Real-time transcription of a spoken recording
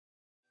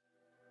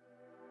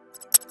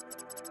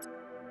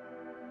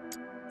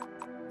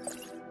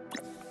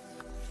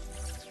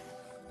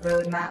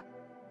Roadmap.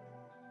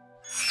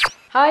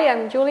 Hi,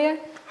 I'm Julia,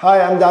 Hi,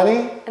 I'm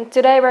Danny. and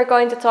today we're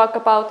going to talk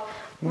about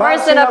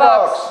Mars in a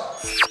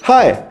Box.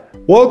 Hi,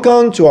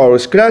 welcome to our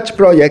Scratch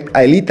project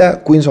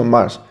Aelita Queens on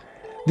Mars.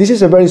 This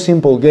is a very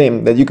simple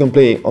game that you can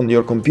play on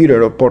your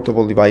computer or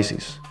portable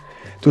devices.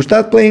 To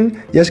start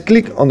playing, just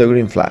click on the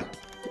green flag.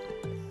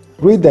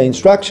 Read the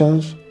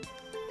instructions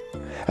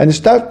and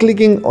start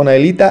clicking on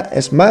Aelita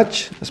as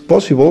much as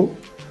possible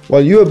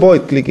while you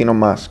avoid clicking on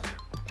Mask.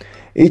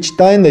 Each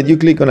time that you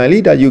click on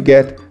Aelita you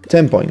get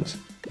 10 points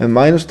and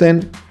minus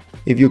 10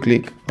 if you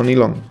click on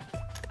Elon.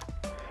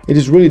 It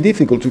is really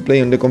difficult to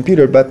play on the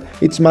computer, but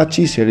it's much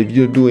easier if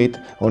you do it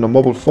on a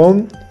mobile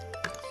phone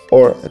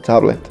or a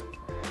tablet.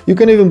 You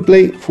can even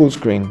play full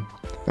screen.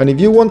 And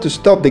if you want to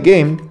stop the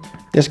game,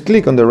 just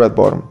click on the red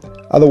button.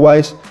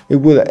 Otherwise, it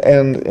will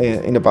end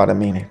in about a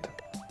minute.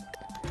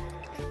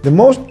 The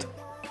most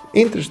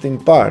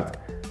interesting part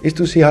is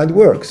to see how it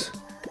works.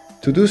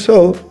 To do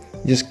so,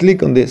 just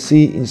click on the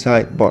See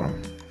Inside button.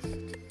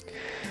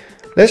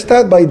 Let's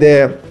start by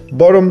the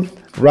bottom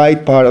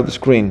right part of the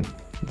screen,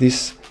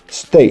 this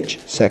stage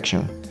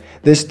section.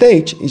 The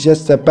stage is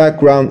just a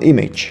background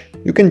image.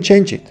 You can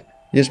change it.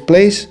 Just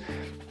place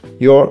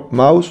your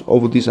mouse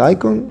over this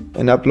icon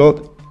and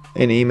upload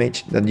any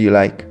image that you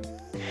like.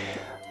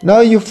 Now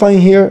you find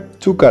here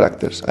two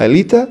characters,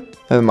 Aelita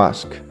and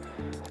Mask.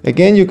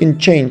 Again, you can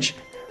change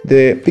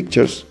the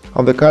pictures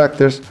of the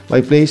characters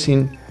by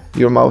placing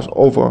your mouse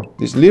over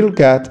this little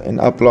cat and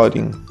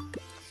uploading.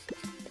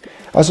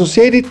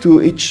 Associated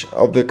to each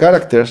of the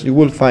characters, you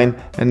will find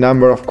a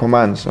number of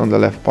commands on the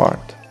left part.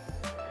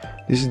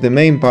 This is the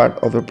main part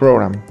of the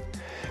program.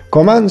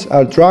 Commands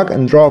are drag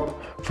and drop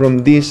from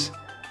this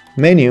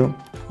menu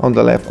on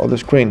the left of the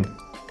screen,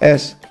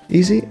 as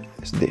easy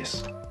as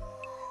this.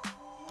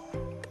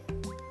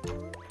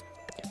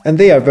 And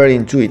they are very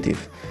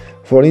intuitive.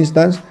 For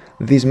instance,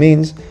 this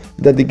means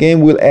that the game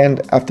will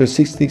end after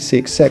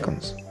 66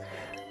 seconds.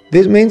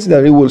 This means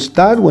that it will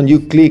start when you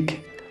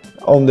click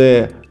on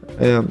the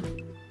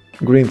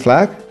green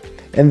flag,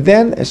 and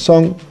then a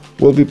song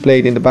will be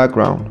played in the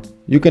background.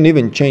 You can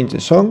even change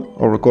the song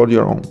or record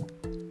your own.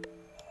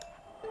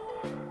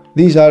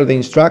 These are the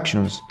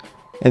instructions,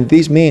 and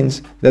this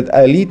means that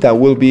Aelita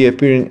will be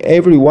appearing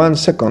every 1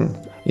 second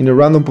in a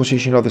random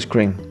position of the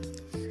screen.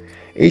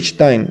 Each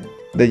time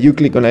that you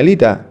click on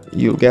Aelita,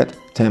 you'll get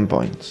 10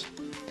 points.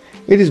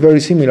 It is very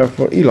similar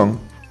for Elon,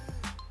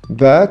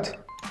 but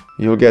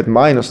you'll get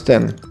minus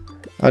 10,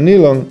 and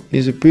Elon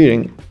is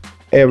appearing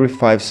every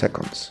 5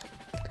 seconds.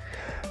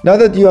 Now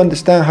that you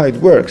understand how it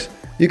works,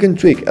 you can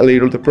tweak a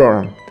little the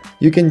program.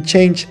 You can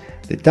change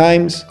the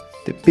times,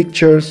 the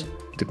pictures,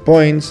 the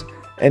points,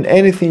 and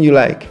anything you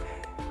like.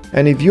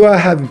 And if you are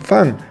having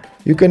fun,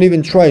 you can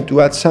even try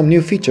to add some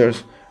new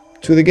features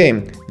to the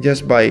game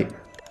just by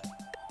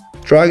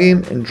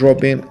dragging and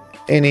dropping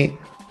any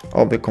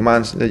of the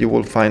commands that you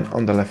will find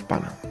on the left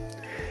panel.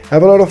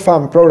 Have a lot of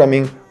fun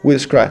programming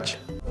with Scratch.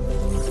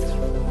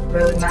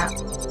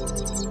 Roadmap.